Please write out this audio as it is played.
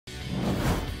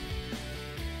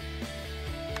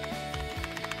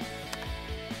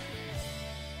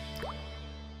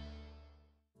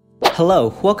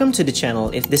Hello, welcome to the channel.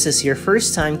 If this is your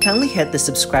first time, kindly hit the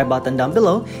subscribe button down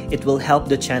below. It will help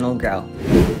the channel grow.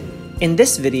 In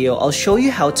this video, I'll show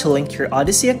you how to link your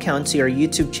Odysee account to your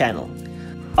YouTube channel.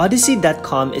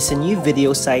 Odysee.com is a new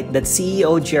video site that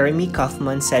CEO Jeremy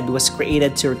Kauffman said was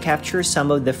created to recapture some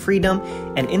of the freedom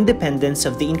and independence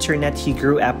of the internet he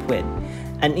grew up with.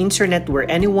 An internet where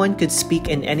anyone could speak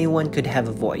and anyone could have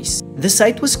a voice. The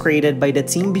site was created by the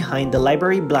team behind the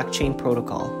LBRY Blockchain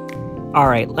Protocol.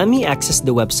 Alright, let me access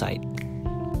the website.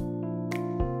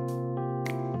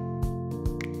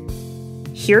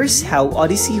 Here's how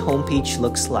Odysee homepage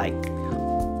looks like.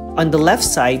 On the left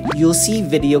side, you'll see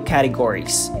video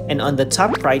categories, and on the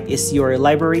top right is your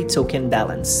LBRY token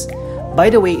balance. By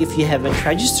the way, if you haven't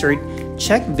registered,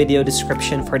 check video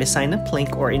description for the sign-up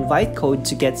link or invite code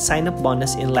to get sign-up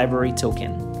bonus in LBRY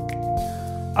token.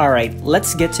 Alright,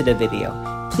 let's get to the video.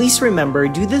 Please remember,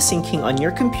 do the syncing on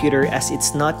your computer as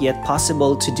it's not yet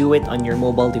possible to do it on your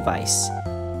mobile device.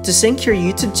 To sync your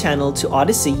YouTube channel to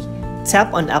Odysee,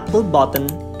 tap on Upload button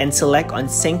and select on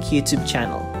Sync YouTube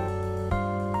Channel.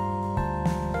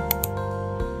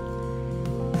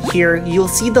 Here, you'll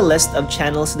see the list of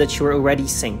channels that you already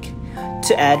synced.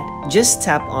 To add, just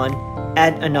tap on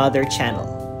Add Another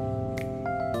Channel.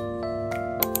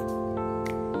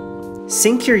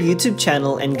 Sync your YouTube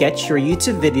channel and get your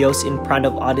YouTube videos in front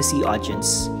of Odysee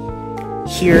audience.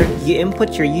 Here, you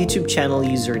input your YouTube channel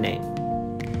username.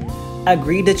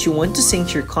 Agree that you want to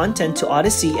sync your content to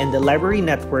Odysee and the LBRY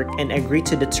network and agree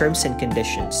to the terms and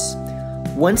conditions.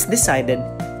 Once decided,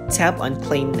 tap on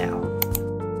Claim Now.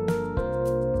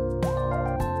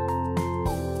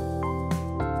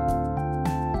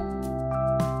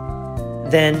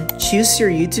 Then, choose your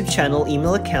YouTube channel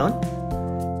email account.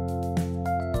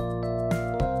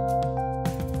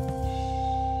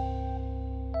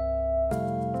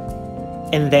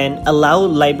 And then, allow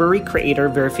LBRY creator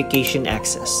verification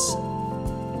access.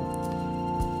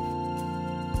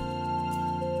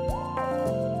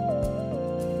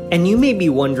 And you may be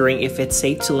wondering if it's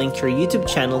safe to link your YouTube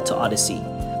channel to Odysee.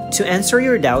 To answer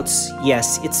your doubts,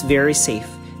 yes, it's very safe.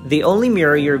 They only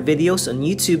mirror your videos on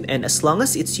YouTube, and as long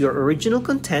as it's your original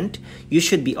content, you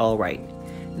should be alright.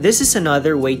 This is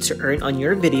another way to earn on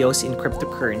your videos in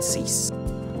cryptocurrencies.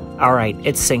 Alright,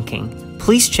 it's syncing.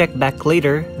 Please check back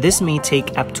later. This may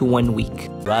take up to 1 week.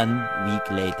 1 week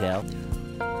later.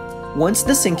 Once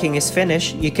the syncing is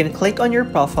finished, you can click on your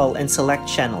profile and select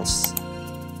channels.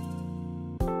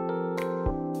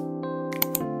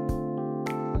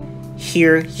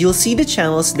 Here, you'll see the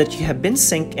channels that you have been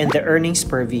synced and the earnings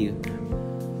per view.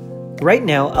 Right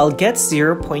now, I'll get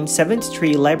 0.73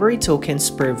 LBRY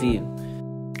tokens per view.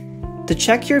 To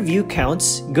check your view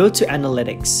counts, go to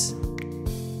Analytics.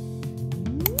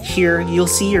 Here, you'll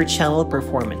see your channel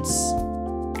performance.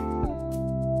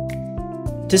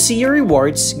 To see your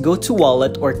rewards, go to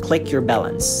Wallet or click your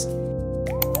balance.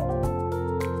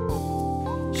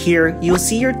 Here, you'll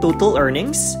see your total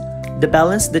earnings, the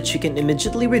balance that you can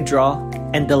immediately withdraw,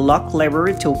 and the locked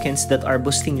LBRY tokens that are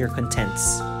boosting your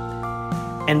contents.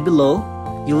 And below,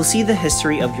 you will see the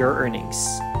history of your earnings.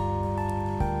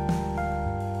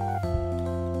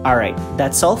 Alright,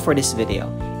 that's all for this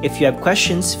video. If you have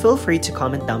questions, feel free to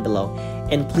comment down below.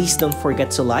 And please don't forget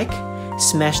to like,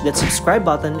 smash that subscribe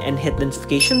button, and hit the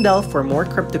notification bell for more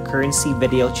cryptocurrency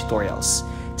video tutorials.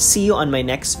 See you on my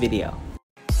next video.